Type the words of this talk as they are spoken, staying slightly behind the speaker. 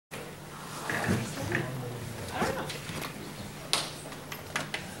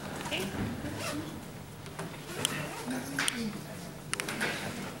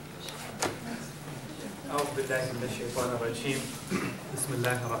من الشيطان الرجيم بسم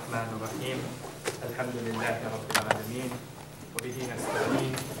الله الرحمن الرحيم الحمد لله رب العالمين وبه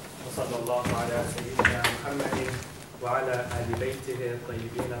نستعين وصلى الله على سيدنا محمد وعلى آل بيته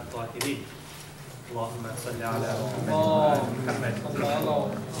الطيبين الطاهرين اللهم صل على محمد وآل محمد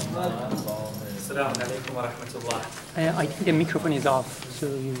السلام عليكم ورحمة الله. I think the microphone is off, so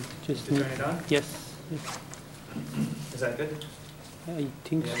you just Turn it on? Yes. Is that good? I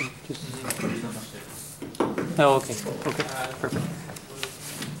think so. Just. Oh, okay. Okay. Perfect.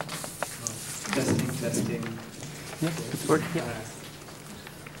 Testing. Yeah, it's working. Yeah.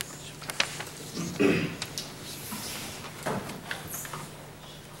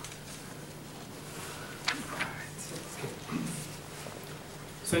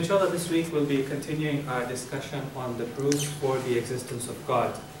 So inshallah this week we'll be continuing our discussion on the proofs for the existence of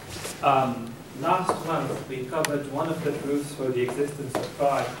God. Last month we covered one of the proofs for the existence of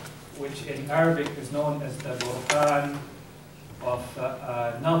God, which in Arabic is known as the Burhan of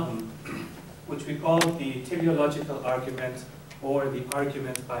Nazm, which we call the teleological argument or the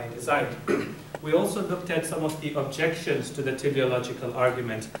argument by design. We also looked at some of the objections to the teleological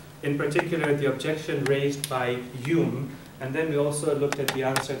argument, in particular the objection raised by Hume, and then we also looked at the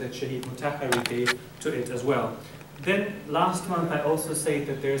answer that Sheikh gave to it as well. Then last month I also said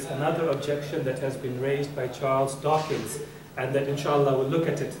that there's another objection that has been raised by Charles Dawkins, and that inshallah we'll look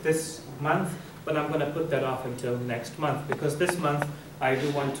at it this month, but I'm going to put that off until next month, because this month I do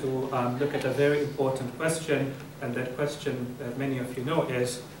want to look at a very important question, and that question that many of you know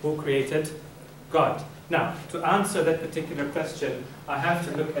is, who created God? Now, to answer that particular question, I have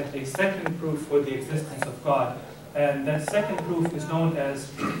to look at a second proof for the existence of God, and that second proof is known as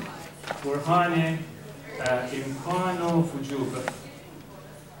Burhan Imkano Fujub.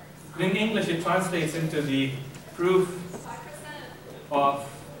 In English it translates into the proof of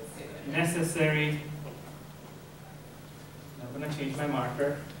necessary, I'm going to change my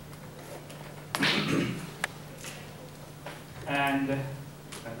marker, and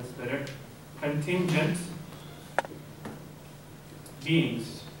that is better, contingent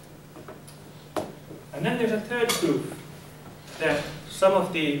beings. And then there's a third proof that some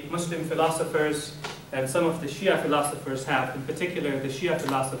of the Muslim philosophers and some of the Shia philosophers have, in particular the Shia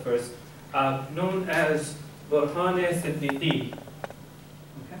philosophers, known as Burhan Siddiqi.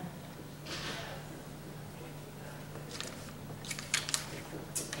 Okay?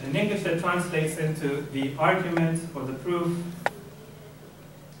 And in English that translates into the argument or the proof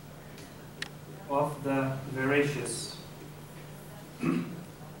of the veracious.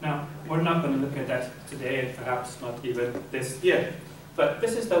 Now, we're not going to look at that today, and perhaps not even this year. But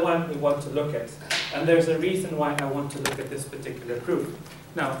this is the one we want to look at. And there's a reason why I want to look at this particular proof.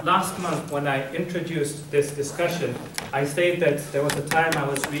 Now, last month when I introduced this discussion, I said that there was a time I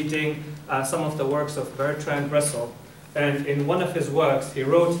was reading some of the works of Bertrand Russell. And in one of his works, he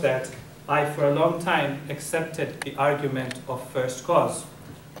wrote that I, for a long time, accepted the argument of first cause.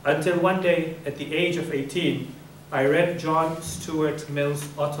 Until one day, at the age of 18, I read John Stuart Mill's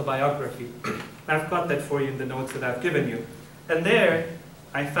autobiography. I've got that for you in the notes that I've given you. And there,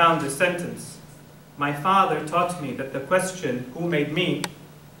 I found this sentence. My father taught me that the question, who made me,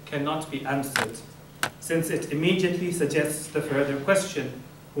 cannot be answered, since it immediately suggests the further question,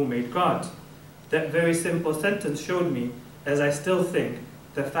 who made God? That very simple sentence showed me, as I still think,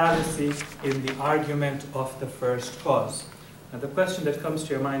 the fallacy in the argument of the first cause. Now the question that comes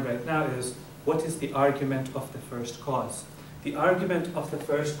to your mind right now is, what is the argument of the first cause? The argument of the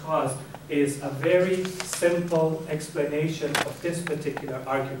first cause is a very simple explanation of this particular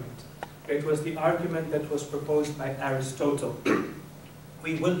argument. It was the argument that was proposed by Aristotle.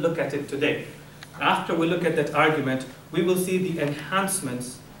 We will look at it today. After we look at that argument, we will see the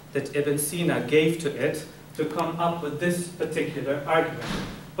enhancements that Ibn Sina gave to it to come up with this particular argument.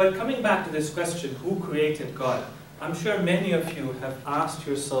 But coming back to this question, who created God? I'm sure many of you have asked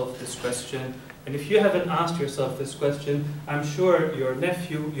yourself this question, and if you haven't asked yourself this question, I'm sure your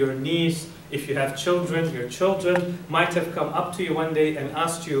nephew, your niece, if you have children, your children might have come up to you one day and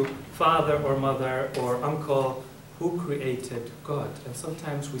asked you, father or mother or uncle, who created God? And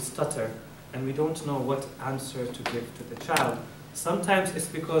sometimes we stutter and we don't know what answer to give to the child. Sometimes it's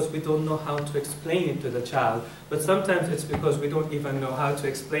because we don't know how to explain it to the child, but sometimes it's because we don't even know how to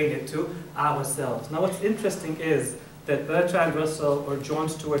explain it to ourselves. Now what's interesting is that Bertrand Russell or John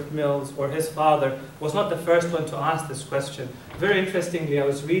Stuart Mill or his father was not the first one to ask this question. Very interestingly, I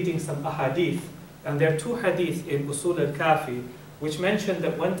was reading some ahadith, and there are two hadith in Usul al-Kafi which mention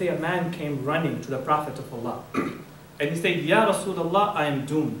that one day a man came running to the Prophet of Allah and he said, Ya Rasulullah, I am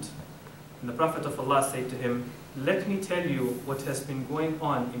doomed. And the Prophet of Allah said to him, let me tell you what has been going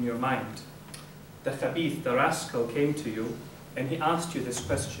on in your mind. the khabith, the rascal, came to you and he asked you this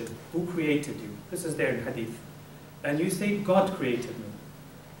question, who created you? This is there in hadith. And you say, God created me.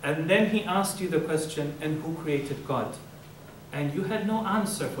 And then he asked you the question, and who created God? And you had no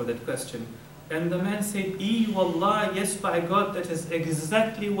answer for that question. And the man said, wallah, yes, by God, that is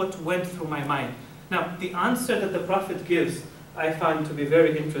exactly what went through my mind. Now, the answer that the Prophet gives, I find to be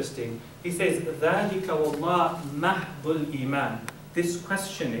very interesting. He says, ذَلِكَ وَاللَّهِ مَحْضُ الْإِيمَانِ. This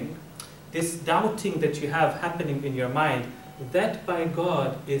questioning, this doubting that you have happening in your mind, that by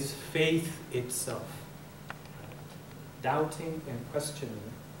God is faith itself. Doubting and questioning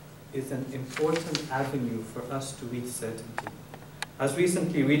is an important avenue for us to reach certainty. I was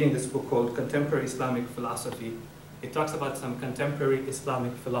recently reading this book called Contemporary Islamic Philosophy. It talks about some contemporary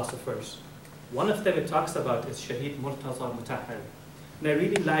Islamic philosophers. One of them it talks about is Sheikh Murtaza. And I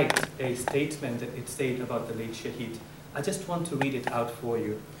really liked a statement that it said about the late Sheikh. I just want to read it out for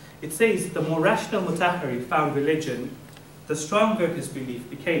you. It says, the more rational Mutahari found religion, the stronger his belief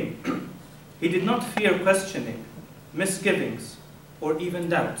became. He did not fear questioning, misgivings, or even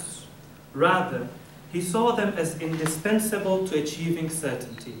doubts. Rather, he saw them as indispensable to achieving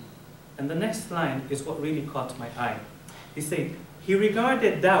certainty. And the next line is what really caught my eye. He said, he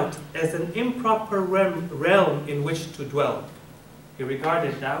regarded doubt as an improper realm in which to dwell. He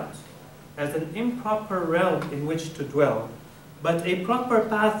regarded doubt as an improper realm in which to dwell, but a proper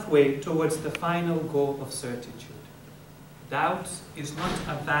pathway towards the final goal of certitude. Doubt is not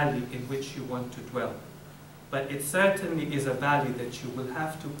a valley in which you want to dwell, but it certainly is a valley that you will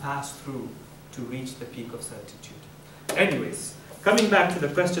have to pass through to reach the peak of certitude. Anyways, coming back to the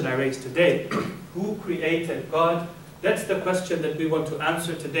question I raised today, who created God? That's the question that we want to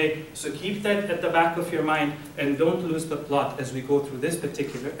answer today. So keep that at the back of your mind and don't lose the plot as we go through this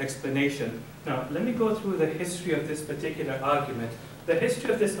particular explanation. Now, let me go through the history of this particular argument. The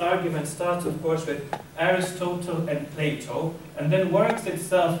history of this argument starts, of course, with Aristotle and Plato, and then works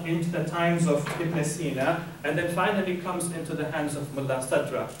itself into the times of Ibn Sina, and then finally comes into the hands of Mullah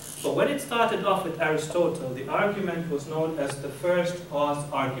Sadra. But when it started off with Aristotle, the argument was known as the first cause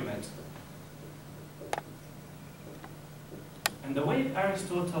argument. And the way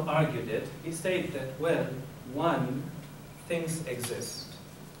Aristotle argued it, he said that, well, one, things exist.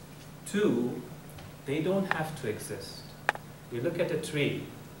 Two, they don't have to exist. You look at a tree,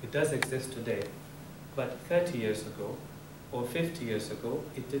 it does exist today, but 30 years ago or 50 years ago,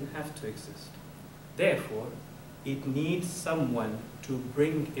 it didn't have to exist. Therefore, it needs someone to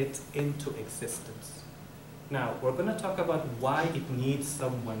bring it into existence. Now, we're going to talk about why it needs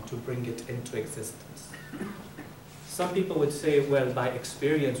someone to bring it into existence. Some people would say, well, by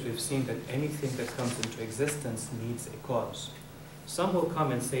experience, we've seen that anything that comes into existence needs a cause. Some will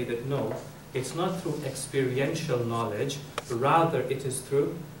come and say that no, it's not through experiential knowledge, rather it is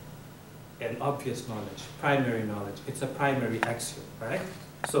through an obvious knowledge, primary knowledge. It's a primary axiom, right?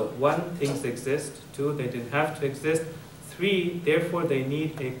 So one, things exist. Two, they didn't have to exist. Three, therefore they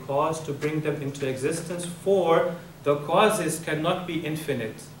need a cause to bring them into existence. Four, the causes cannot be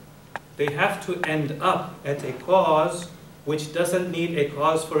infinite. They have to end up at a cause which doesn't need a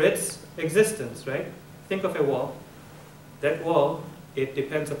cause for its existence, right? Think of a wall. That wall, it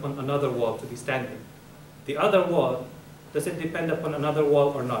depends upon another wall to be standing. The other wall, does it depend upon another wall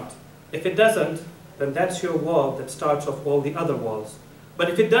or not? If it doesn't, then that's your wall that starts off all the other walls. But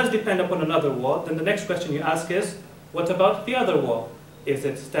if it does depend upon another wall, then the next question you ask is, what about the other wall? Is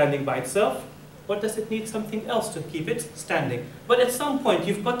it standing by itself? Or does it need something else to keep it standing? But at some point,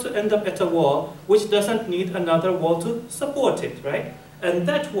 you've got to end up at a wall which doesn't need another wall to support it, right? And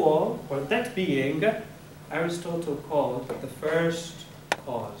that wall, or that being, Aristotle called the first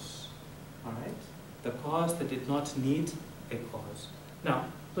cause, all right? The cause that did not need a cause. Now,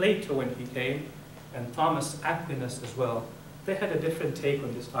 Plato, when he came, and Thomas Aquinas as well, they had a different take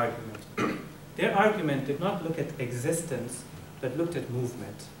on this argument. Their argument did not look at existence, but looked at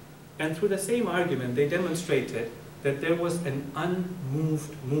movement. And through the same argument, they demonstrated that there was an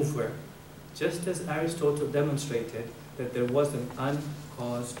unmoved mover, just as Aristotle demonstrated that there was an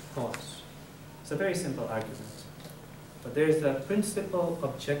uncaused cause. It's a very simple argument. But there is a principal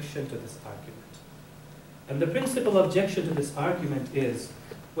objection to this argument. And the principal objection to this argument is,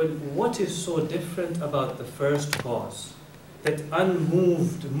 well, what is so different about the first cause, that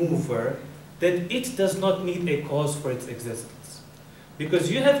unmoved mover, that it does not need a cause for its existence?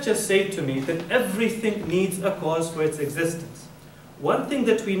 Because you have just said to me that everything needs a cause for its existence. One thing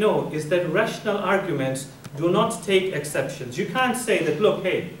that we know is that rational arguments do not take exceptions. You can't say that, look,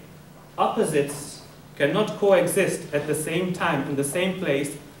 hey, opposites cannot coexist at the same time in the same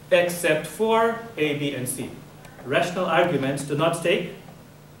place except for A, B, and C. Rational arguments do not take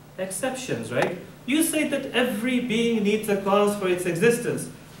exceptions, right? You say that every being needs a cause for its existence.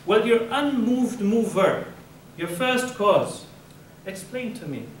 Well, your unmoved mover, your first cause, explain to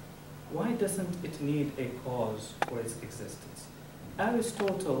me, why doesn't it need a cause for its existence?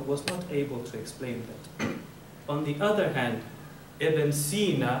 Aristotle was not able to explain that. On the other hand, Ibn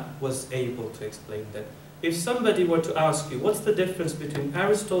Sina was able to explain that. If somebody were to ask you, what's the difference between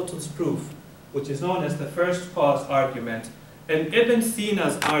Aristotle's proof, which is known as the first cause argument, and Ibn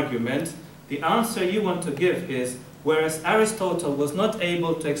Sina's argument, the answer you want to give is, whereas Aristotle was not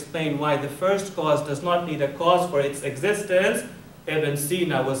able to explain why the first cause does not need a cause for its existence, Ibn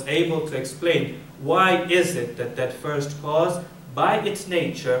Sina was able to explain why is it that that first cause, by its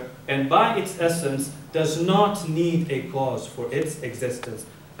nature and by its essence, does not need a cause for its existence.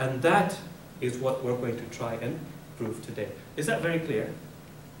 And that is what we're going to try and prove today. Is that very clear?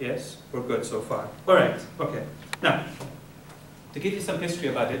 Yes? We're good so far. All right, okay. Now, to give you some history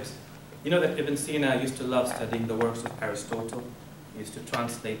about it, you know that Ibn Sina used to love studying the works of Aristotle. He used to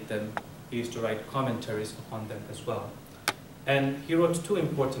translate them. He used to write commentaries upon them as well. And he wrote two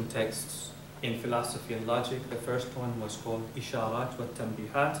important texts in philosophy and logic. The first one was called Isharat wa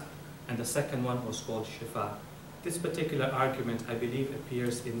Tanbihat, and the second one was called Shifa. This particular argument, I believe,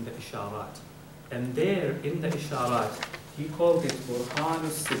 appears in the Isharat. And there, in the Isharat, he called it Burhan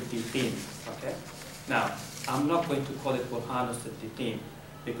al-Siddiqeen. Okay? Now, I'm not going to call it Burhan al-Siddiqeen,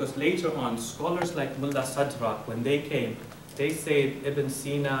 because later on, scholars like Mullah Sadrak, when they came, they said Ibn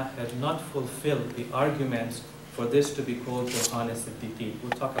Sina had not fulfilled the arguments for this to be called Burhan al-Siddiqeen.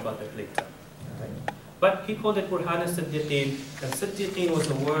 We'll talk about that later. Okay? But he called it Burhan al-Siddiqeen, and Siddiqeen was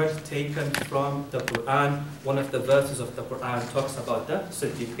a word taken from the Quran. One of the verses of the Quran talks about the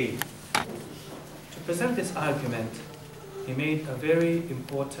Siddiqeen. To present this argument, he made a very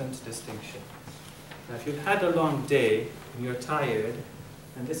important distinction. Now, if you've had a long day and you're tired,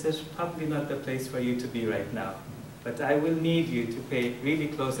 and this is probably not the place for you to be right now, but I will need you to pay really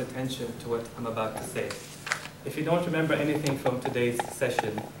close attention to what I'm about to say. If you don't remember anything from today's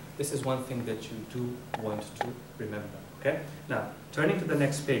session, this is one thing that you do want to remember, okay? Now, turning to the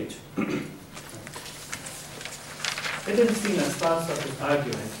next page. Ibn Sina starts off his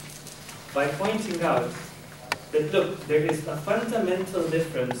argument by pointing out that, look, there is a fundamental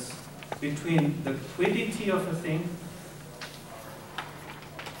difference between the quiddity of a thing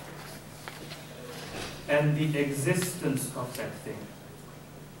and the existence of that thing.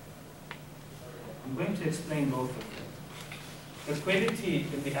 I'm going to explain both of them. The quiddity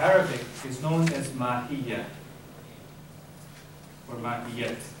in the Arabic is known as mahiyya or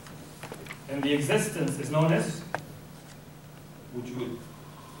mahiyyat, and the existence is known as wujud.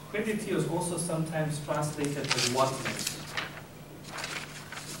 Quiddity is also sometimes translated as whatness.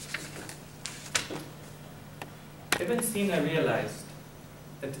 Ibn Sina realized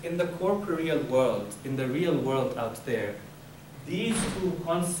that in the corporeal world, in the real world out there, these two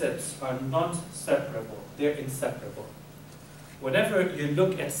concepts are not separable, they're inseparable. Whenever you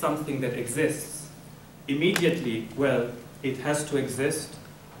look at something that exists, immediately, well, it has to exist,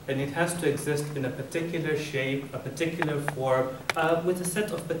 and it has to exist in a particular shape, a particular form, with a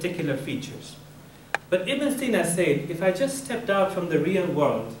set of particular features. But Ibn Sina said, if I just stepped out from the real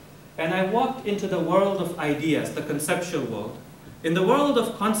world, and I walked into the world of ideas, the conceptual world, in the world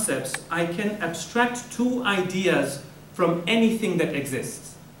of concepts, I can abstract two ideas from anything that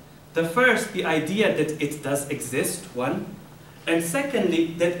exists. The first, the idea that it does exist, one, and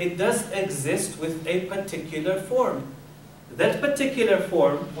secondly, that it does exist with a particular form. That particular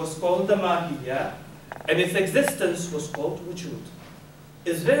form was called the mahiyya, and its existence was called wujud.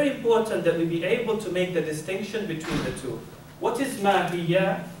 It's very important that we be able to make the distinction between the two. What is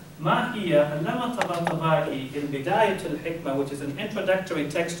mahiyya? Mahiyya, Allama Tabatabai in Bidayat al-Hikmah, which is an introductory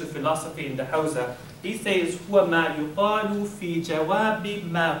text to philosophy in the Hawza, he says, huwa ma yuqalu fi jawabi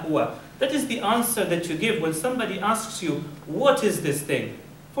ma huwa. That is the answer that you give when somebody asks you, what is this thing?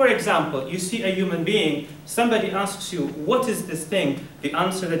 For example, you see a human being, somebody asks you, what is this thing? The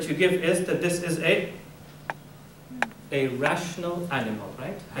answer that you give is that this is a rational animal,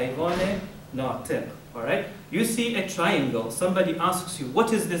 right? Haywane natiq, all right? You see a triangle, somebody asks you,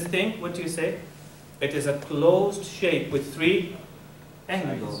 what is this thing? What do you say? It is a closed shape with three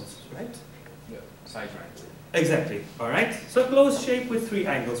angles, right? Yeah, side triangle. Exactly, all right? So closed shape with three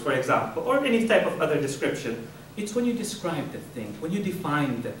angles, for example, or any type of other description. It's when you describe that thing, when you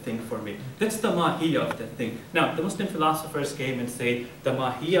define that thing for me. That's the mahiyya of that thing. Now, the Muslim philosophers came and said the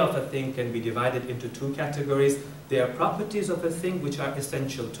mahiyya of a thing can be divided into two categories. There are properties of a thing which are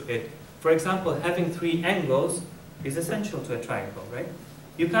essential to it. For example, having three angles is essential to a triangle, right?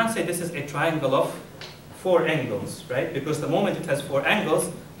 You can't say this is a triangle of four angles, right? Because the moment it has four angles,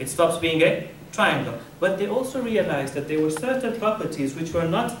 it stops being a triangle. But they also realized that there were certain properties which were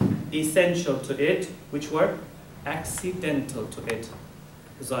not essential to it, which were accidental to it.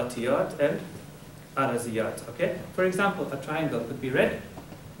 Zatiyat and araziyat. Okay? For example, a triangle could be red,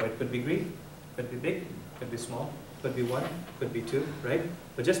 or it could be green, could be big, could be small, could be 1, could be 2, right?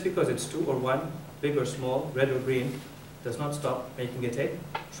 But just because it's 2 or 1, big or small, red or green, does not stop making it a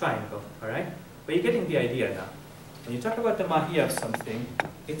triangle, all right? But you're getting the idea now. When you talk about the mahiyya of something,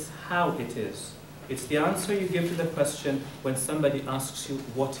 it's how it is. It's the answer you give to the question when somebody asks you,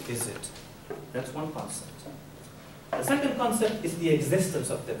 what is it? That's one concept. The second concept is the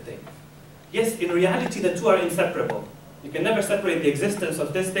existence of that thing. Yes, in reality, the two are inseparable. You can never separate the existence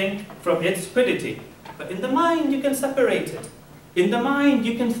of this thing from its quiddity. But in the mind, you can separate it. In the mind,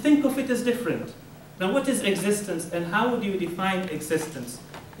 you can think of it as different. Now, what is existence and how do you define existence?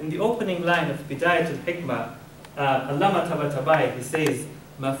 In the opening line of Bidayat al-Hikmah, Allama Tabatabai, he says,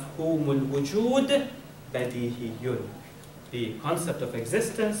 Mafhumul wujud badihiyun. The concept of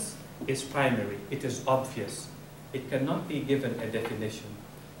existence is primary. It is obvious. It cannot be given a definition.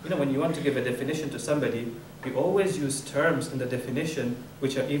 You know, when you want to give a definition to somebody, you always use terms in the definition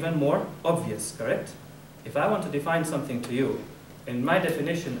which are even more obvious, correct? If I want to define something to you, in my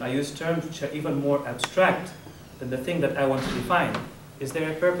definition, I use terms which are even more abstract than the thing that I want to define. Is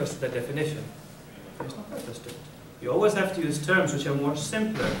there a purpose to the definition? There's no purpose to it. You always have to use terms which are more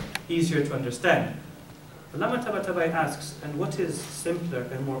simpler, easier to understand. Allama Tabatabai asks, and what is simpler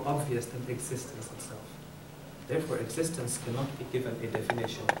and more obvious than existence itself? Therefore, existence cannot be given a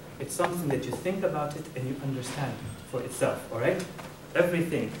definition. It's something that you think about it and you understand for itself, all right?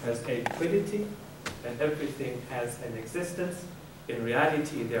 Everything has a quiddity and everything has an existence. In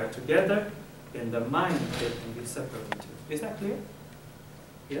reality, they are together. In the mind, they can be separated. Is that clear?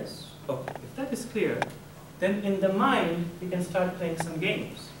 Yes? Okay. If that is clear, then in the mind, you can start playing some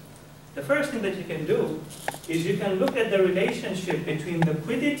games. The first thing that you can do is you can look at the relationship between the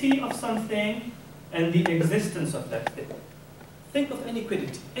quiddity of something and the existence of that thing. Think of any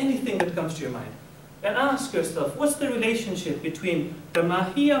quiddity, anything that comes to your mind, and ask yourself, what's the relationship between the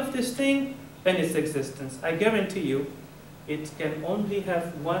mahiyya of this thing and its existence? I guarantee you, it can only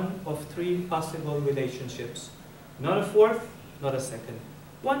have one of three possible relationships. Not a fourth, not a second.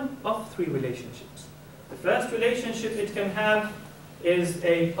 One of three relationships. The first relationship it can have is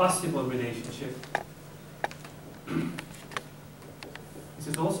a possible relationship. This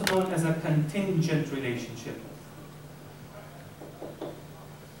is also known as a contingent relationship.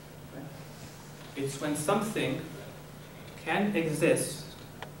 It's when something can exist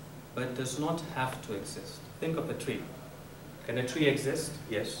but does not have to exist. Think of a tree. Can a tree exist?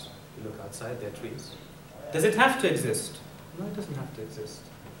 Yes. You look outside, there are trees. Does it have to exist? No, it doesn't have to exist.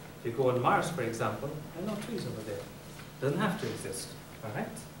 If you go on Mars, for example, there are no trees over there. It doesn't have to exist. All right?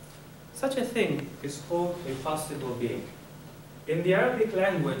 Such a thing is called a possible being. In the Arabic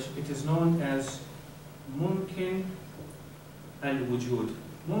language, it is known as mumkin al-wujud.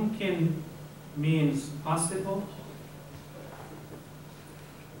 Mumkin means possible,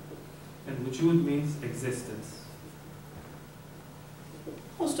 and wujud means existence.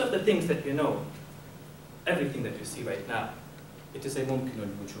 Most of the things that you know, everything that you see right now, it is a mumkin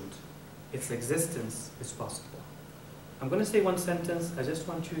al-wujud. Its existence is possible. I'm going to say one sentence. I just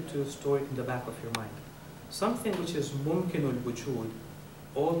want you to store it in the back of your mind. Something which is mumkin al-wujud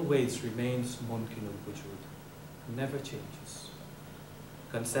always remains mumkin al-wujud. Never changes.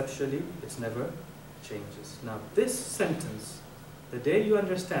 Conceptually, it never changes. Now, this sentence, the day you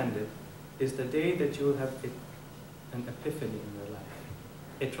understand it, is the day that you will have an epiphany in your life,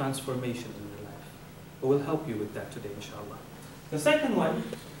 a transformation in your life. We will help you with that today, inshallah. The second one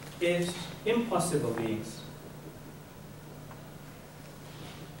is impossible beings.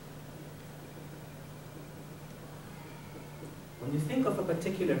 When you think of a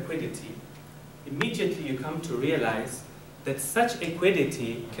particular quiddity, immediately you come to realize that such a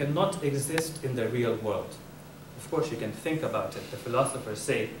quiddity cannot exist in the real world. Of course, you can think about it. The philosophers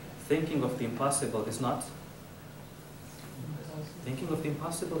say, thinking of the impossible is not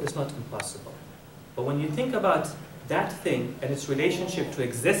impossible. But when you think about that thing and its relationship to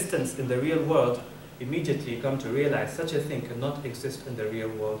existence in the real world, immediately you come to realize such a thing cannot exist in the real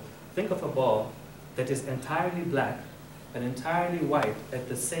world. Think of a ball that is entirely black and entirely white at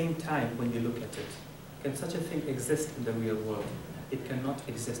the same time when you look at it. Can such a thing exist in the real world? It cannot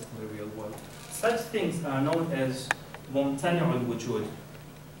exist in the real world. Such things are known as mumtani' al-wujud.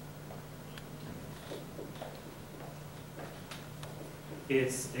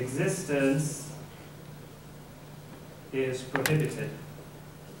 Its existence is prohibited.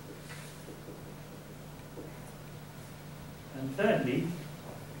 And thirdly,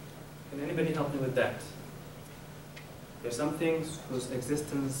 Can anybody help me with that? There are some things whose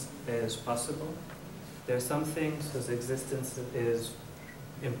existence is possible. There are some things whose existence is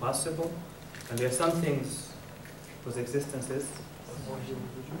impossible. And there are some things whose existence is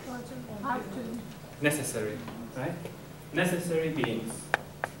necessary, right? Necessary beings.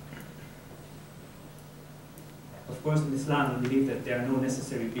 Of course, in Islam, we believe that there are no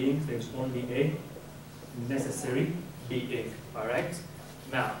necessary beings. There's only a necessary being, all right?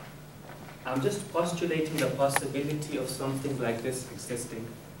 Now, I'm just postulating the possibility of something like this existing.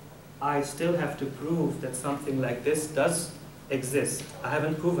 I still have to prove that something like this does exist. I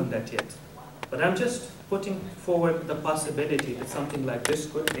haven't proven that yet. But I'm just putting forward the possibility that something like this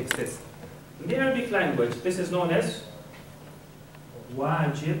could exist. In the Arabic language, this is known as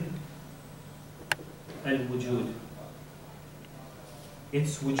wajib al-wujud.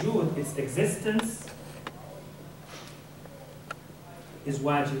 Its wujud, its existence, is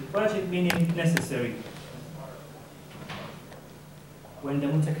wajib. Wajib meaning necessary. When the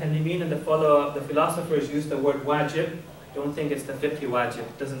mutakallimin and the philosophers use the word wajib, don't think it's the fiqhi wajib.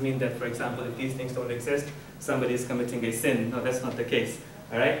 It doesn't mean that, for example, if these things don't exist, somebody is committing a sin. No, that's not the case.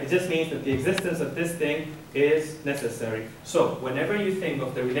 All right? It just means that the existence of this thing is necessary. So, whenever you think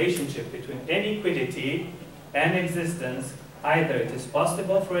of the relationship between any quiddity and existence, either it is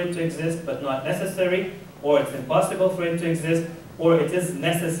possible for it to exist but not necessary, or it's impossible for it to exist, or it is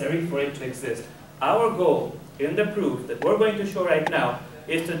necessary for it to exist. Our goal in the proof that we're going to show right now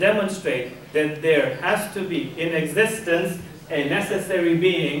is to demonstrate that there has to be in existence a necessary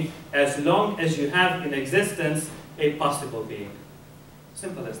being as long as you have in existence a possible being.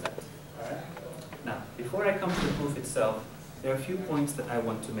 Simple as that. All right? Now, before I come to the proof itself, there are a few points that I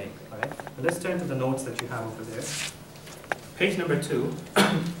want to make. All right? But let's turn to the notes that you have over there. Page number 2,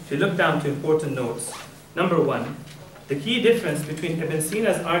 if you look down to important notes, number 1, the key difference between Ibn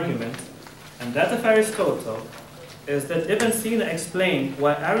Sina's argument and that of Aristotle is that Ibn Sina explained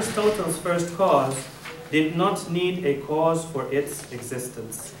why Aristotle's first cause did not need a cause for its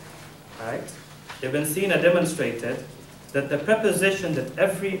existence. Right? Ibn Sina demonstrated that the preposition that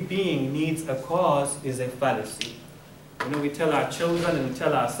every being needs a cause is a fallacy. You know, we tell our children and we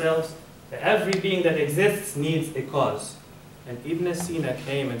tell ourselves that every being that exists needs a cause. And Ibn Sina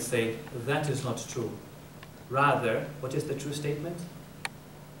came and said, that is not true. Rather, what is the true statement?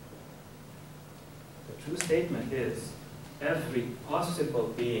 The true statement is, every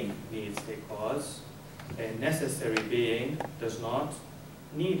possible being needs a cause. A necessary being does not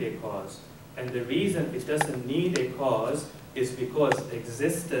need a cause. And the reason it doesn't need a cause is because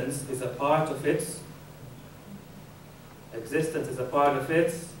existence is a part of its quiddity. It's a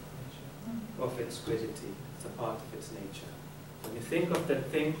part of its nature. When you think of that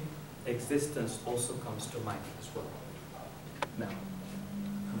thing, existence also comes to mind as well. Now,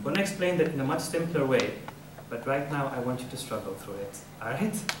 I'm going to explain that in a much simpler way, but right now I want you to struggle through it. All right?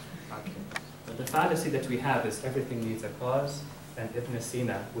 Okay. But the fallacy that we have is everything needs a cause, and Ibn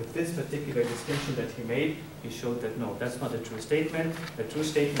Sina, with this particular distinction that he made, he showed that no, that's not a true statement. The true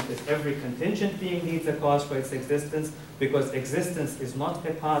statement is every contingent being needs a cause for its existence, because existence is not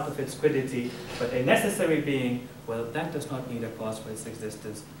a part of its quiddity, but a necessary being, well, that does not need a cause for its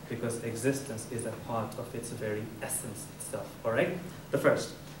existence, because existence is a part of its very essence itself. All right? The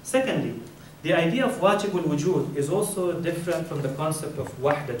first. Secondly, the idea of wajibul wujud is also different from the concept of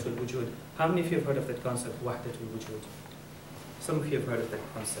wahdatul wujud. How many of you have heard of that concept, wahdatul wujud? Some of you have heard of that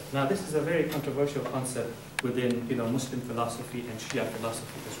concept. Now, this is a very controversial concept within, Muslim philosophy and Shia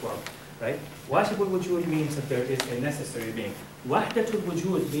philosophy as well, right? Wajibul wujud means that there is a necessary being. Wahdatul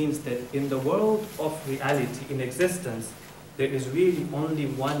wujud means that in the world of reality, in existence, there is really only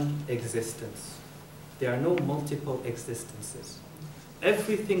one existence. There are no multiple existences.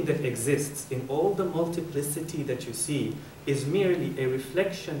 Everything that exists in all the multiplicity that you see is merely a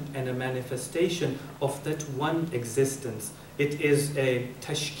reflection and a manifestation of that one existence. It is a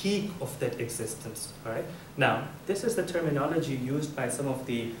tashkik of that existence. All right? Now, this is the terminology used by some of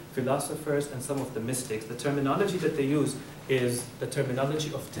the philosophers and some of the mystics. The terminology that they use is the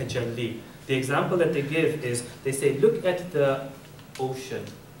terminology of tajalli. The example that they give is, they say, look at the ocean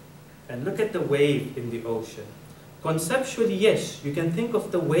and look at the wave in the ocean. Conceptually, yes, you can think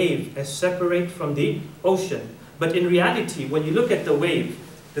of the wave as separate from the ocean. But in reality, when you look at the wave,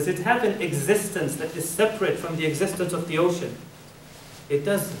 does it have an existence that is separate from the existence of the ocean? It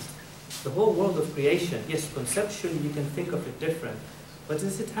doesn't. The whole world of creation, yes, conceptually you can think of it different. But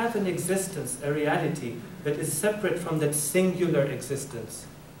does it have an existence, a reality, that is separate from that singular existence?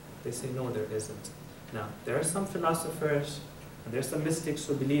 They say, no, there isn't. Now, there are some philosophers, and there are some mystics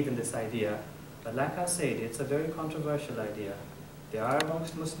who believe in this idea. But like I said, it's a very controversial idea. There are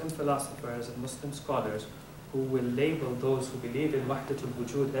amongst Muslim philosophers and Muslim scholars who will label those who believe in wahdatul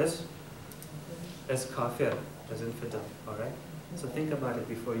wujud as kafir, as infidel, all right? So think about it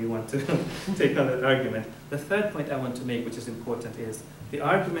before you want to take on that argument. The third point I want to make, which is important, is the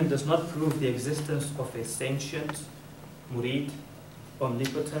argument does not prove the existence of a sentient, murid,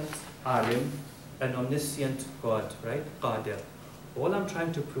 omnipotent, alim, an omniscient God, right? Qadir. All I'm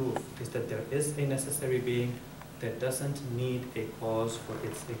trying to prove is that there is a necessary being that doesn't need a cause for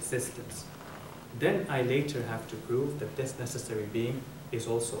its existence. Then I later have to prove that this necessary being is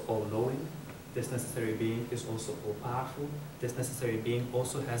also all-knowing, this necessary being is also all-powerful, this necessary being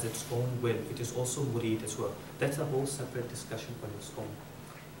also has its own will, it is also murid as well. That's a whole separate discussion on its own.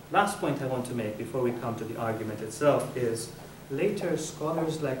 Last point I want to make before we come to the argument itself is, later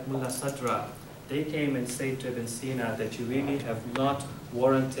scholars like Mullah Sadra, they came and said to Ibn Sina that you really have not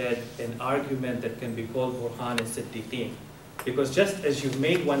warranted an argument that can be called Burhan al-Siddiqeen. Because just as you've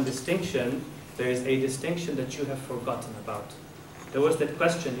made one distinction, there is a distinction that you have forgotten about. There was that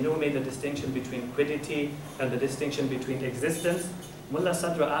question, we made the distinction between quiddity and the distinction between existence. Mullah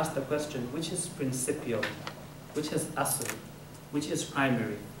Sadra asked the question, which is principial? Which is asl? Which is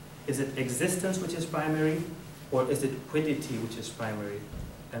primary? Is it existence which is primary? Or is it quiddity which is primary?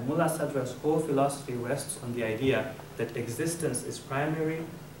 And Mullah Sadra's whole philosophy rests on the idea that existence is primary,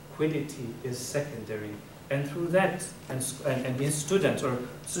 quiddity is secondary. And through that, and his students, or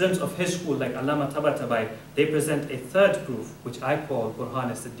students of his school, like Allama Tabatabai, they present a third proof, which I call Burhan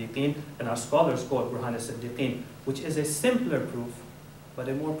al-Siddiqeen, and our scholars call Burhan al-Siddiqeen, which is a simpler proof, but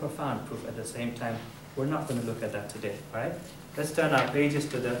a more profound proof at the same time. We're not going to look at that today, all right? Let's turn our pages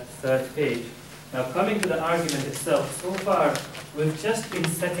to the third page. Now, coming to the argument itself, so far, we've just been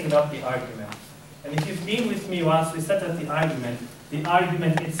setting up the argument. And if you've been with me whilst we set up the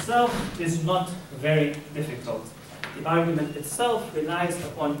argument itself is not very difficult. The argument itself relies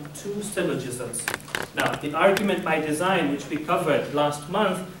upon two syllogisms. Now, the argument by design, which we covered last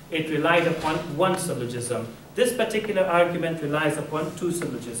month, it relied upon one syllogism. This particular argument relies upon two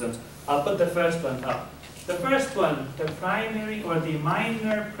syllogisms. I'll put the first one up. The first one, the primary or the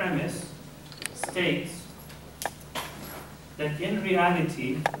minor premise, states that in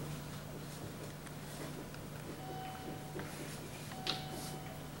reality,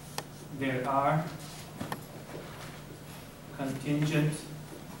 there are contingent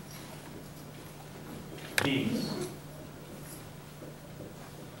beings.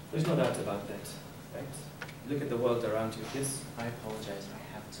 There's no doubt about that, right? Look at the world around you. Yes? I apologize,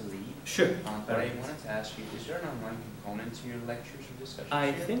 I have to leave. Sure. But I wanted to ask you, is there an online component to your lectures or discussions?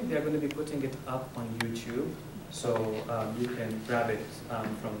 I think they're going to be putting it up on YouTube, so you can grab it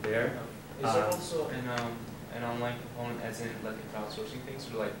from there. Is there also an online component, as in like a crowdsourcing thing,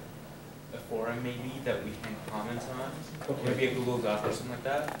 so like a forum maybe that we can comment on? Okay. Maybe a Google Doc or something like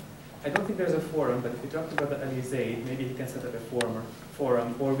that? I don't think there's a forum, but if you talk to Brother Ali Zaid, maybe he can set up a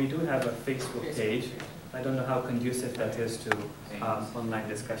forum, or we do have a Facebook page. I don't know how conducive that is to online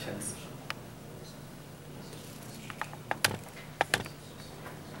discussions.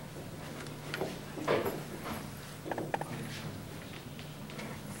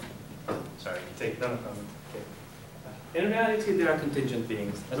 Sorry, take no comment. Okay. In reality, there are contingent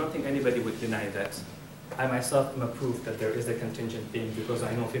beings. I don't think anybody would deny that. I myself am a proof that there is a contingent being because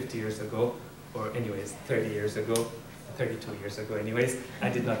I know 50 years ago, or anyways, 30 years ago, 32 years ago anyways, I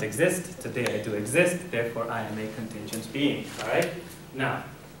did not exist. Today I do exist, therefore I am a contingent being, all right? Now,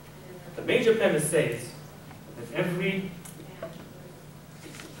 the major premise says that every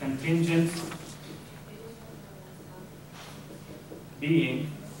contingent being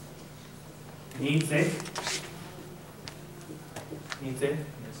needs a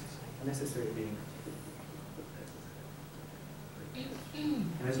necessary being.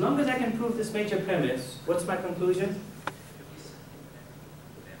 And as long as I can prove this major premise, what's my conclusion?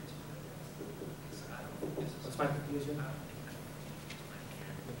 What's my conclusion?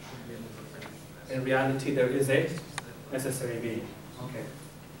 In reality, there is a necessary being. Okay.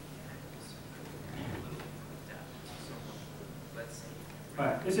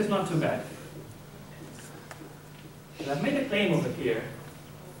 Alright, this is not too bad. But I've made a claim over here,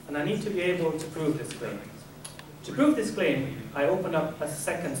 and I need to be able to prove this claim. To prove this claim, I open up a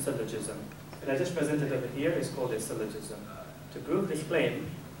second syllogism. And I just presented over here is called a syllogism. To prove this claim,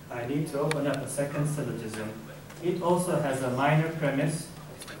 I need to open up a second syllogism. It also has a minor premise.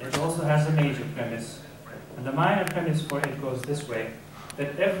 It also has a major premise. And the minor premise for it goes this way,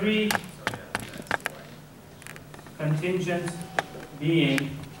 that every contingent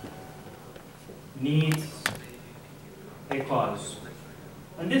being needs a cause.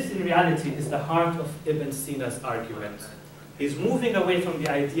 And this, in reality, is the heart of Ibn Sina's argument. He's moving away from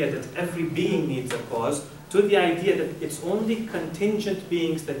the idea that every being needs a cause to the idea that it's only contingent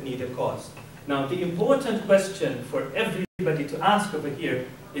beings that need a cause. Now, the important question for everybody to ask over here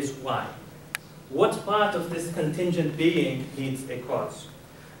is why? What part of this contingent being needs a cause?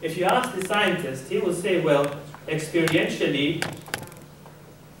 If you ask the scientist, he will say, well, experientially,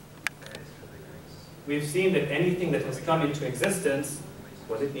 we've seen that anything that has come into existence,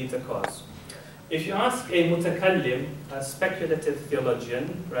 well, it needs a cause. If you ask a mutakallim, a speculative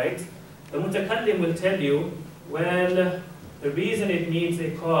theologian, right, the mutakallim will tell you, well, the reason it needs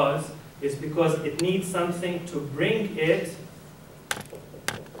a cause is because it needs something to bring it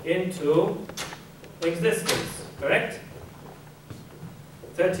into existence, correct?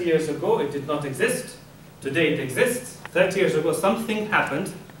 30 years ago, it did not exist. Today, it exists. 30 years ago, something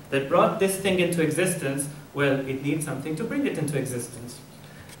happened that brought this thing into existence. Well, it needs something to bring it into existence.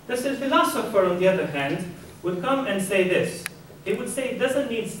 The philosopher, on the other hand, would come and say this. He would say it doesn't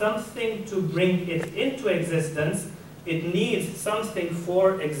need something to bring it into existence. It needs something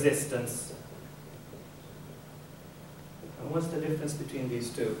for existence. And what's the difference between these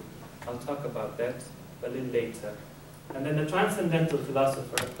two? I'll talk about that a little later. And then the transcendental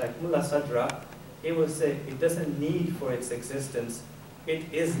philosopher, like Mullah Sadra, he will say it doesn't need for its existence. It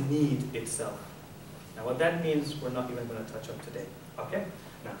is need itself. Now what that means, we're not even going to touch on today. Okay?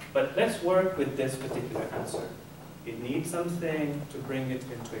 Now, but let's work with this particular answer. It needs something to bring it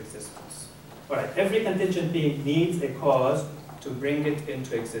into existence. All right, every contingent being needs a cause to bring it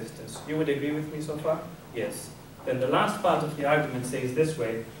into existence. You would agree with me so far? Yes. Then the last part of the argument says this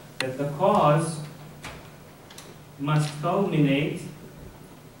way, that the cause must culminate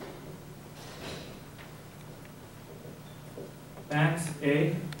at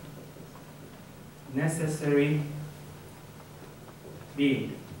a necessary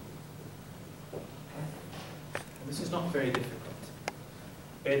being. This is not very difficult.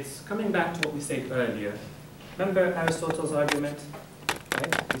 It's coming back to what we said earlier. Remember Aristotle's argument?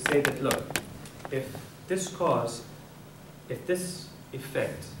 Right? We say that, look, if this cause, if this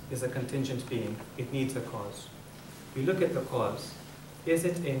effect is a contingent being, it needs a cause. We look at the cause. Is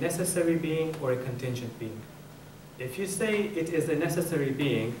it a necessary being or a contingent being? If you say it is a necessary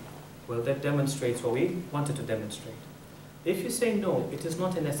being, well, that demonstrates what we wanted to demonstrate. If you say no, it is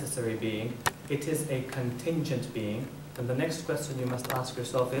not a necessary being, it is a contingent being, then the next question you must ask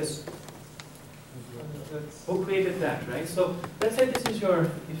yourself is, who created that, right? So let's say this is your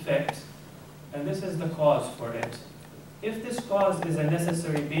effect, and this is the cause for it. If this cause is a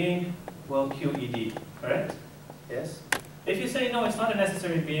necessary being, well, QED, correct? Yes? If you say no, it's not a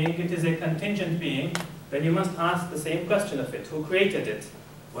necessary being, it is a contingent being, then you must ask the same question of it. Who created it?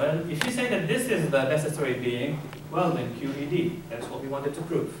 Well, if you say that this is the necessary being, well then QED. That's what we wanted to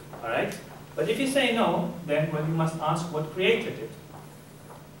prove. Alright? But if you say no, then well, you must ask what created it.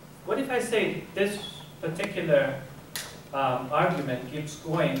 What if I say this particular argument keeps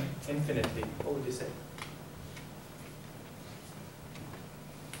going infinitely? What would you say?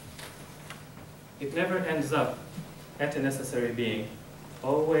 It never ends up at a necessary being.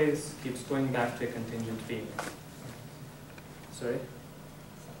 Always keeps going back to a contingent being. Sorry?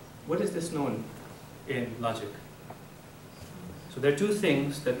 What is this known in logic? So there are two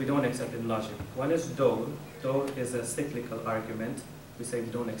things that we don't accept in logic. One is dole. Dole is a cyclical argument. We say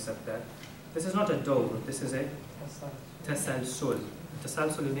we don't accept that. This is not a dole. This is a tasalsul.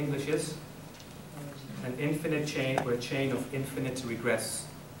 Tasalsul in English is an infinite chain or a chain of infinite regress.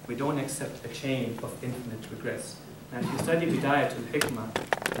 We don't accept a chain of infinite regress. And if you study Bidayatul Hikmah,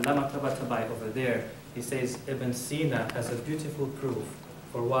 Allama Tabatabai over there, he says Ibn Sina has a beautiful proof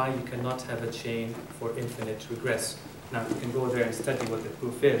for why you cannot have a chain for infinite regress. Now you can go there and study what the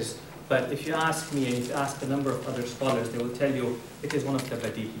proof is, but if you ask me and if you ask a number of other scholars, they will tell you it is one of the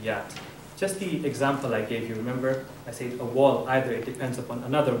badihiyat. Just the example I gave you, remember? I said a wall, either it depends upon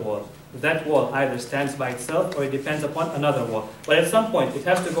another wall. That wall either stands by itself or it depends upon another wall. But at some point, it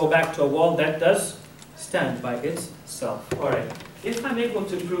has to go back to a wall that does stand by itself. All right. If I'm able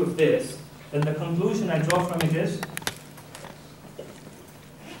to prove this, then the conclusion I draw from it is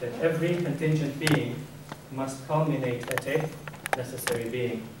that every contingent being must culminate at a necessary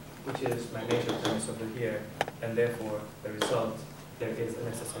being, which is my major premise over here, and therefore the result, there is a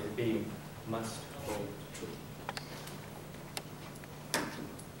necessary being, must hold true.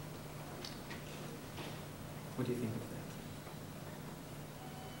 What do you think of that?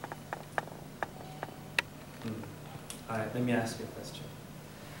 All right, let me ask you a question.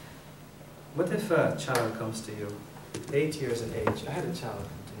 What if a child comes to you, 8 years of age? I had a child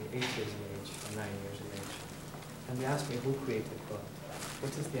come to me, 8 years of age, or 9 years of age, and they ask me who created God.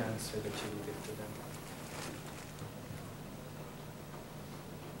 What is the answer that you will give to them?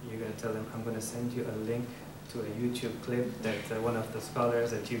 you're going to tell them, I'm going to send you a link to a YouTube clip that one of the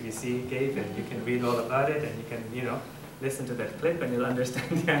scholars at UBC gave, and you can read all about it, and you can, listen to that clip, and you'll understand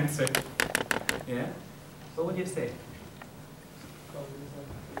the answer. Yeah? What would you say? God is not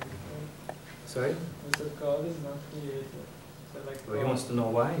created. Sorry? I said God is not created. So like Well, he wants to know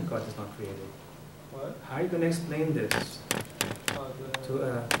why God is not created. What? How are you going to explain this God, to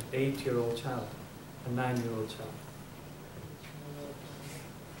an 8-year-old child, a 9-year-old child?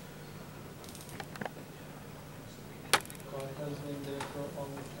 God has been there for a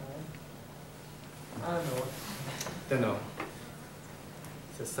long time. I don't know. Don't know.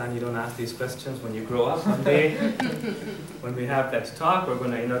 So, son, you don't ask these questions when you grow up one day. When we have that talk, we're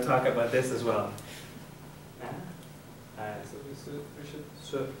going to, talk about this as well. So we should.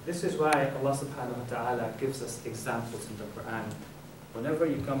 So this is why Allah subhanahu wa ta'ala gives us examples in the Quran. Whenever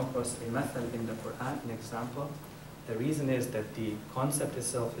you come across a method in the Quran, an example, the reason is that the concept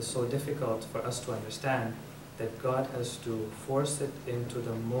itself is so difficult for us to understand that God has to force it into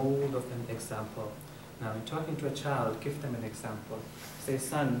the mold of an example. Now, in talking to a child, give them an example. Say,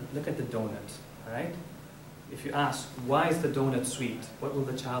 son, look at the donut, all right? If you ask, why is the donut sweet? What will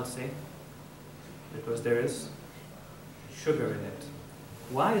the child say? Because there is sugar in it.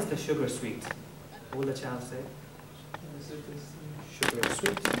 Why is the sugar sweet? What will the child say? Sugar is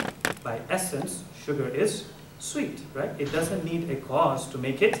sweet. By essence, sugar is sweet, right? It doesn't need a cause to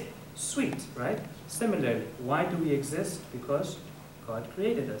make it sweet, right? Similarly, why do we exist? Because God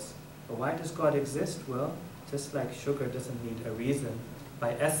created us. But why does God exist? Well, just like sugar doesn't need a reason,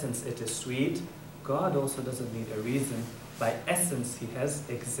 by essence it is sweet, God also doesn't need a reason. By essence, he has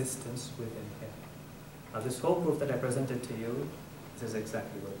existence within him. Now this whole proof that I presented to you, this is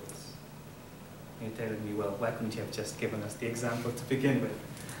exactly what it is. You're telling me, well, why couldn't you have just given us the example to begin with?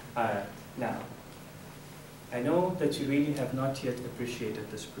 Now, I know that you really have not yet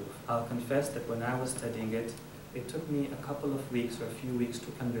appreciated this proof. I'll confess that when I was studying it, it took me a couple of weeks or a few weeks to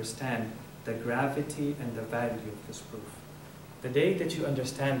understand the gravity and the value of this proof. The day that you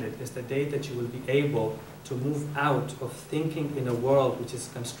understand it is the day that you will be able to move out of thinking in a world which is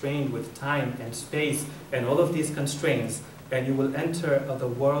constrained with time and space and all of these constraints, and you will enter the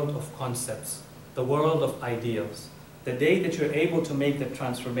world of concepts, the world of ideals. The day that you're able to make that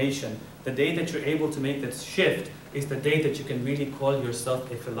transformation, the day that you're able to make that shift, is the day that you can really call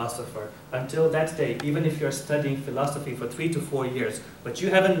yourself a philosopher. Until that day, even if you're studying philosophy for 3 to 4 years, but you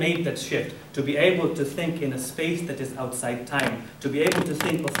haven't made that shift, to be able to think in a space that is outside time, to be able to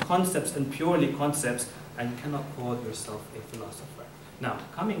think of concepts and purely concepts, and you cannot call yourself a philosopher. Now,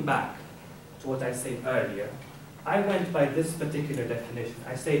 coming back to what I said earlier, I went by this particular definition.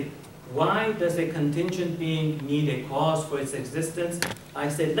 I said, why does a contingent being need a cause for its existence? I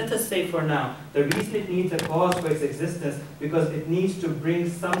said, let us say for now, the reason it needs a cause for its existence because it needs to bring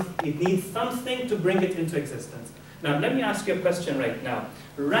something to bring it into existence. Now, let me ask you a question right now.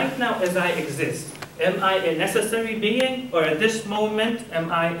 Right now, as I exist, am I a necessary being, or at this moment,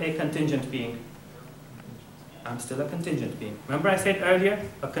 am I a contingent being? I'm still a contingent being. Remember I said earlier,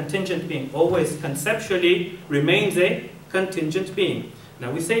 a contingent being always conceptually remains a contingent being. Now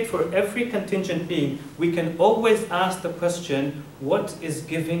we say for every contingent being, we can always ask the question, what is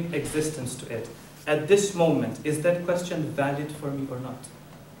giving existence to it? At this moment, is that question valid for me or not?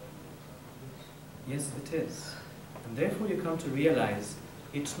 Yes, it is. And therefore you come to realize,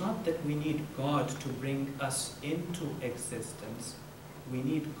 it's not that we need God to bring us into existence. We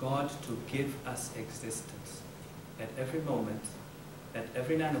need God to give us existence. At every moment, at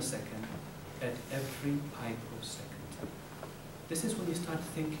every nanosecond, at every picosecond. This is when you start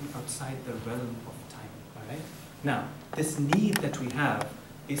thinking outside the realm of time, all right? Now, this need that we have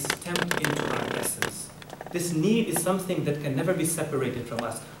is stamped into our essence. This need is something that can never be separated from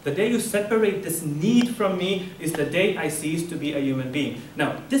us. The day you separate this need from me is the day I cease to be a human being.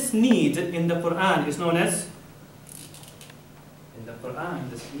 Now, this need in the Quran is known as,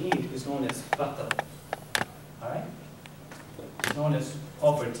 this need is known as faqr, all right? It's known as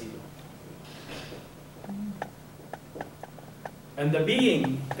poverty. And the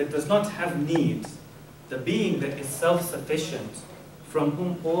being that does not have needs, the being that is self-sufficient, from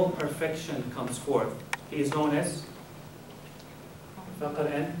whom all perfection comes forth, he is known as faqr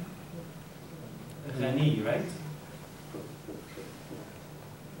and ghani, right?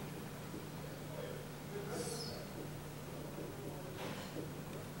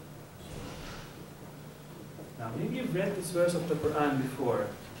 Now, maybe you've read this verse of the Quran before,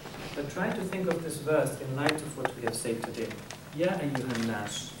 but try to think of this verse in light of what we have said today. Ya ayyuhan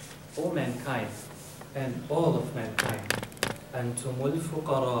nas, O mankind, and all of mankind, antumul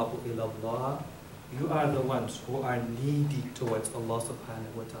fuqara'u ila Allah, You are the ones who are needy towards Allah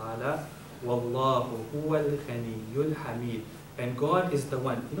subhanahu wa ta'ala. Wallahu huwal ghaniyyul hamid. And God is the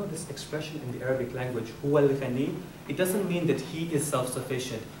one. You know this expression in the Arabic language, huwal ghani? It doesn't mean that He is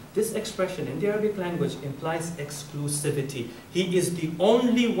self-sufficient. This expression in the Arabic language implies exclusivity. He is the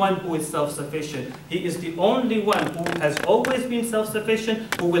only one who is self-sufficient. He is the only one who has always been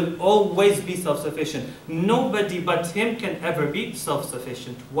self-sufficient, who will always be self-sufficient. Nobody but Him can ever be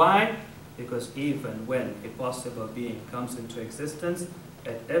self-sufficient. Why? Because even when a possible being comes into existence,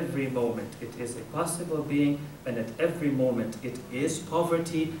 at every moment it is a possible being, and at every moment it is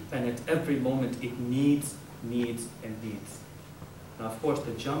poverty, and at every moment it needs, and needs. Now, of course,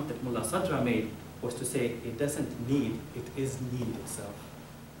 the jump that Mullah Sadra made was to say it doesn't need, it is need itself.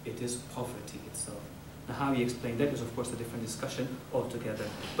 It is poverty itself. Now, how he explained that is, of course, a different discussion altogether.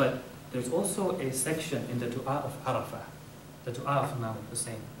 But there's also a section in the Dua of Arafah, the Dua of Imam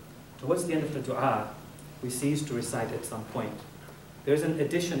Hussein. Towards the end of the Dua, we cease to recite at some point. There's an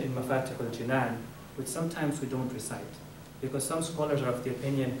addition in Mafatih al-Jinan, which sometimes we don't recite, because some scholars are of the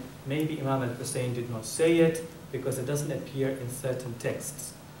opinion maybe Imam al-Hussein did not say it, because it doesn't appear in certain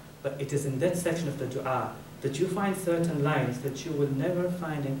texts. But it is in that section of the dua that you find certain lines that you will never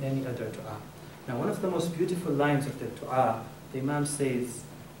find in any other dua. Now, one of the most beautiful lines of the dua, the Imam says,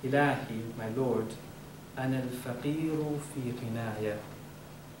 Ilahi, my Lord, ana al-faqiru fi qinaya.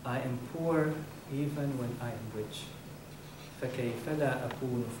 I am poor even when I am rich. فَكَيْفَ لَا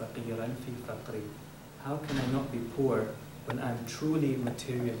أَكُونُ فَقِيرًا فِي فَقْرِي. How can I not be poor when I'm truly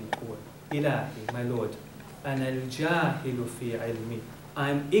materially poor? Ilahi, my Lord, أَنَا الْجَاهِلُ فِي عِلْمِي.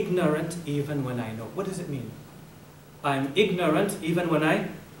 I'm ignorant even when I know. What does it mean? I'm ignorant even when I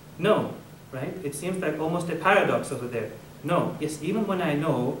know, right? It seems like almost a paradox over there. No, yes, even when I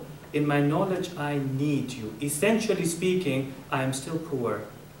know, in my knowledge I need you. Essentially speaking, I am still poor.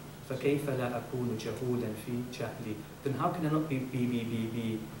 فَكَيْفَ لَا أَكُونُ جَهُولًا فِي جَهْلِي. Then how can I not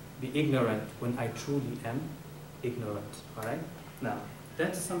be ignorant when I truly am ignorant? All right? Now,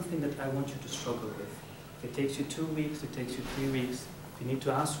 that's something that I want you to struggle with. It takes you 2 weeks, it takes you 3 weeks. You need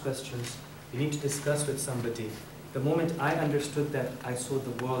to ask questions. You need to discuss with somebody. The moment I understood that, I saw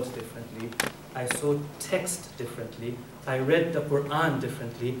the world differently. I saw text differently. I read the Quran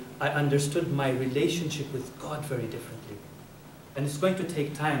differently. I understood my relationship with God very differently. And it's going to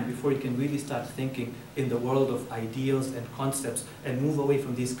take time before you can really start thinking in the world of ideals and concepts and move away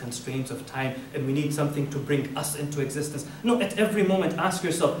from these constraints of time, and we need something to bring us into existence. No, at every moment ask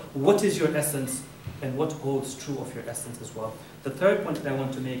yourself, what is your essence and what holds true of your essence as well? The third point that I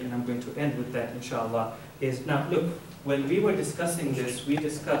want to make, and I'm going to end with that inshallah, is now look, when we were discussing this, we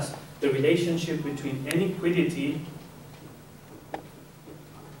discussed the relationship between iniquity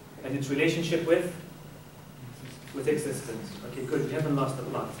and its relationship with existence. Okay, good, you haven't lost a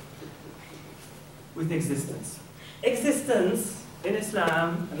lot. With existence. Existence in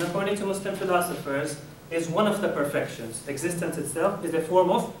Islam, and according to Muslim philosophers, is one of the perfections. Existence itself is a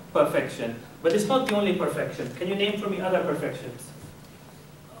form of perfection. But it's not the only perfection. Can you name for me other perfections?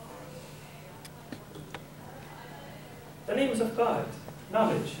 The names of God,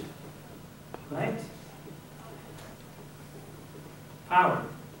 knowledge, right? Power,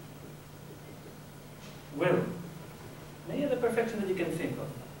 will. Any other perfection that you can think of.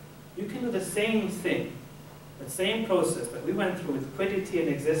 You can do the same thing, the same process that we went through with quiddity and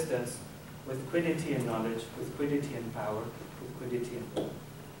existence, with quiddity and knowledge, with quiddity and power, with quiddity and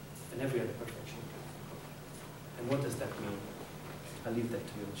every other perfection. And what does that mean? I'll leave that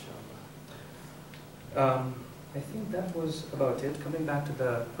to you, inshallah. I think that was about it. Coming back to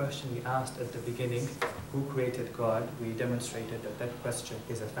the question we asked at the beginning, who created God? We demonstrated that that question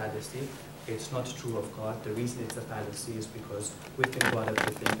is a fallacy. It's not true of God. The reason it's a fallacy is because within God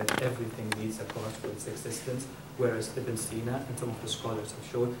we think that everything needs a cause for its existence, whereas Ibn Sina and some of the scholars have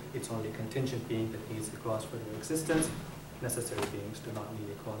shown it's only a contingent being that needs a cause for their existence. Necessary beings do not need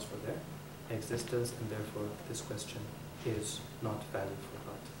a cause for their existence, and therefore this question is not valid for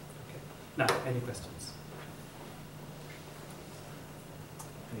God. Okay. Now, any questions?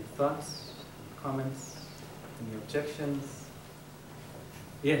 Any thoughts, comments, any objections?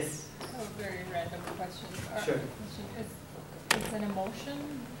 Yes? A very random question. Sure. Is an emotion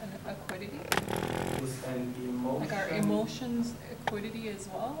a quiddity? Is an emotion... Like, are emotions a quiddity as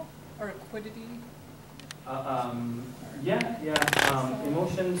well? Or a quiddity?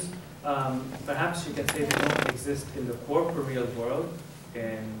 Emotions, perhaps you can say they don't exist in the corporeal world,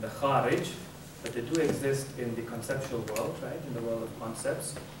 in the kharij, but they do exist in the conceptual world, right? In the world of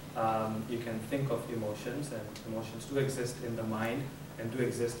concepts. You can think of emotions, and emotions do exist in the mind and do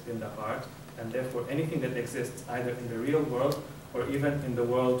exist in the heart, and therefore anything that exists either in the real world or even in the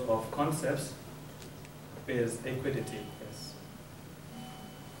world of concepts is equidity. Yes.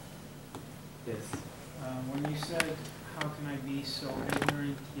 Yes. When you said, how can I be so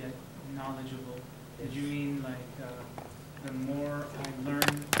ignorant yet knowledgeable, did you mean like the more I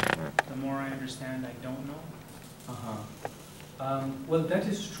learn, the more I understand I don't know? Well, that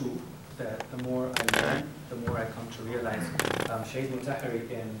is true, that the more I learn, the more I come to realize. Sheikh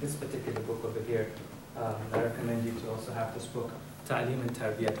in this particular book over here, I recommend you to also have this book, Ta'lim and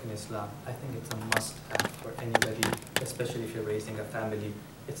Tarbiyat in Islam. I think it's a must-have for anybody, especially if you're raising a family.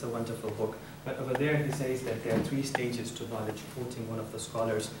 It's a wonderful book. But over there he says that there are 3 stages to knowledge, quoting one of the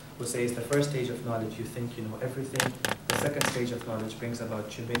scholars who says the first stage of knowledge, you think you know everything. The second stage of knowledge brings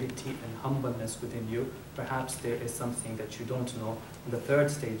about humility and humbleness within you. Perhaps there is something that you don't know. And the third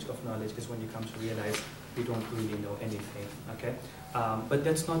stage of knowledge is when you come to realize you don't really know anything. Okay? But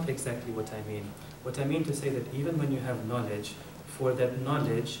that's not exactly what I mean. What I mean to say that even when you have knowledge, for that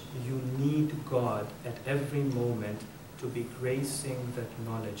knowledge, you need God at every moment to be gracing that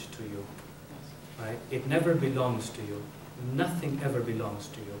knowledge to you. Right? It never belongs to you. Nothing ever belongs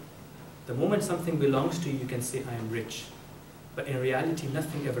to you. The moment something belongs to you, you can say, I am rich. But in reality,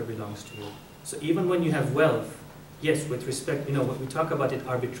 nothing ever belongs to you. So even when you have wealth, yes, with respect, when we talk about it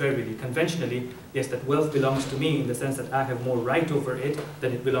arbitrarily, conventionally, yes, that wealth belongs to me in the sense that I have more right over it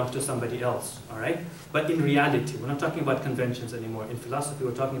than it belongs to somebody else, all right? But in reality, we're not talking about conventions anymore. In philosophy,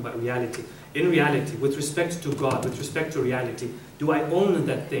 we're talking about reality. In reality, with respect to God, with respect to reality, do I own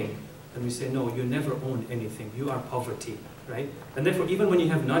that thing? And we say, no, you never own anything. You are poverty, right? And therefore, even when you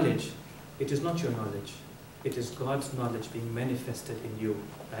have knowledge, it is not your knowledge. It is God's knowledge being manifested in you,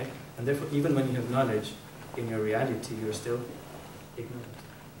 right? And therefore, even when you have knowledge, in your reality, you're still ignorant.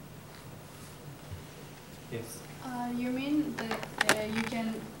 Yes? You mean that you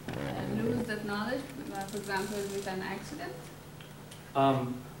can lose that knowledge, for example, with an accident?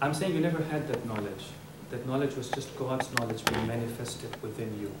 I'm saying you never had that knowledge. That knowledge was just God's knowledge being manifested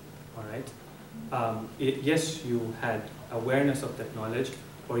within you, all right? Yes, you had awareness of that knowledge,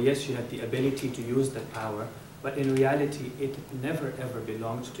 or yes, you had the ability to use that power, but in reality, it never ever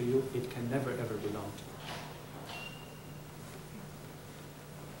belonged to you. It can never ever belong to you.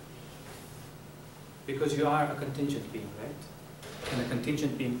 Because you are a contingent being, right? And a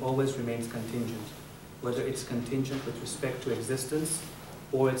contingent being always remains contingent. Whether it's contingent with respect to existence,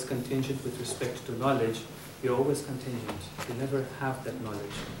 or it's contingent with respect to knowledge, you're always contingent. You never have that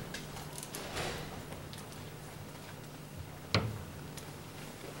knowledge.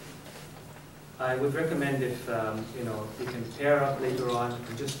 I would recommend if, we can pair up later on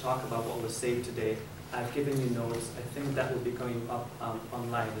and just talk about what was said today. I've given you notes. I think that will be going up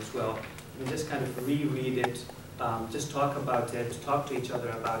online as well. You just kind of reread it, just talk about it, talk to each other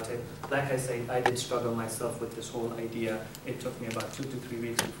about it. Like I said, I did struggle myself with this whole idea. It took me about 2 to 3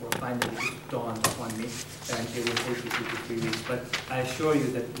 weeks before finally it dawned upon me, and it will take you 2 to 3 weeks. But I assure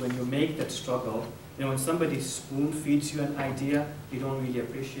you that when you make that struggle, when somebody spoon feeds you an idea, you don't really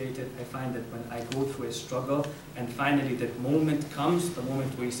appreciate it. I find that when I go through a struggle, and finally that moment comes, the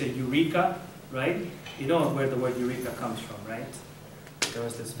moment where you say eureka, right? You know where the word eureka comes from, right? There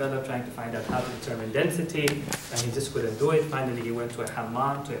was this fellow trying to find out how to determine density, and he just couldn't do it. Finally, he went to a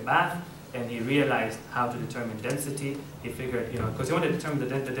hammam, to a bath, and he realized how to determine density. He figured, because he wanted to determine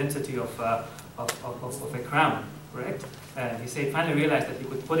the density of a crown, correct? And he said, finally realized that he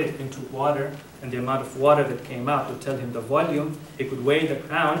could put it into water, and the amount of water that came out would tell him the volume. He could weigh the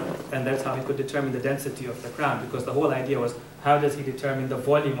crown, and that's how he could determine the density of the crown, because the whole idea was, how does he determine the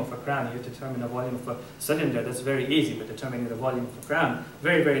volume of a crown? You determine the volume of a cylinder, that's very easy, but determining the volume of a crown,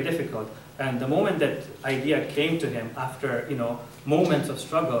 very, very difficult. And the moment that idea came to him after, moments of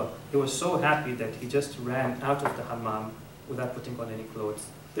struggle, he was so happy that he just ran out of the hammam without putting on any clothes.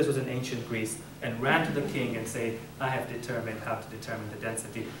 This was in ancient Greece, and ran to the king and said, I have determined how to determine the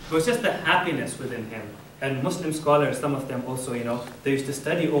density. It was just the happiness within him. And Muslim scholars, some of them also, they used to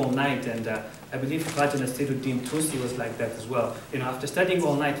study all night, and I believe Khwaja Nasiruddin Tusi was like that as well. After studying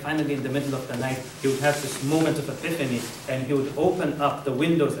all night, finally in the middle of the night, he would have this moment of epiphany, and he would open up the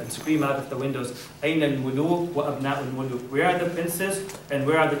windows and scream out of the windows, Ayn al-muluk wa abna'u al-muluk. Where are the princes, and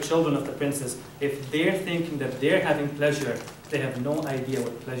where are the children of the princes? If they're thinking that they're having pleasure, they have no idea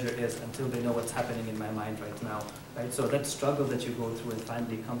what pleasure is until they know what's happening in my mind right now. Right? So that struggle that you go through and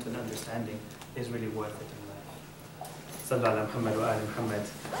finally come to an understanding is really worth it in life. Sallallahu ala Muhammad wa ali Muhammad.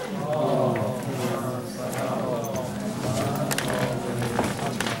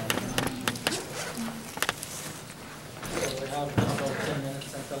 So we have about 10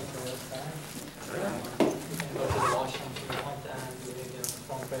 minutes until the time. We can go to the washroom if you want, and we can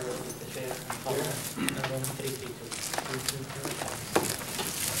compare with the chair and then 3 people.